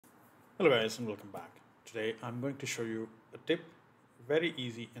Hello guys and welcome back. Today I'm going to show you a tip, very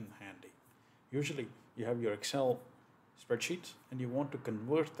easy and handy. Usually you have your Excel spreadsheets and you want to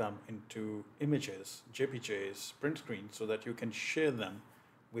convert them into images, JPGs, print screens so that you can share them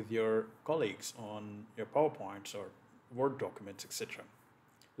with your colleagues on your PowerPoints or Word documents, etc.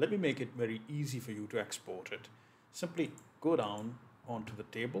 Let me make it very easy for you to export it. Simply go down onto the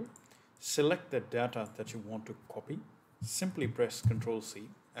table, select the data that you want to copy, simply press Ctrl C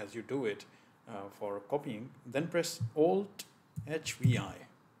as you do it for copying, then press Alt HVI.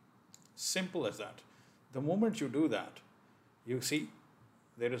 Simple as that. The moment you do that, you see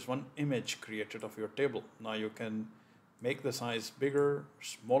there is one image created of your table. Now you can make the size bigger,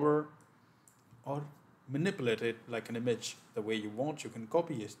 smaller, or manipulate it like an image the way you want. You can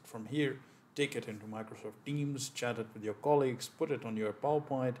copy it from here, take it into Microsoft Teams, chat it with your colleagues, put it on your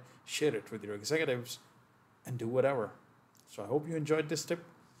PowerPoint, share it with your executives, and do whatever. So I hope you enjoyed this tip.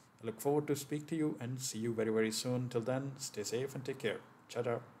 I look forward to speak to you and see you very, very soon. Till then, stay safe and take care. Ciao,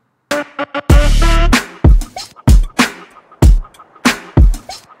 ciao.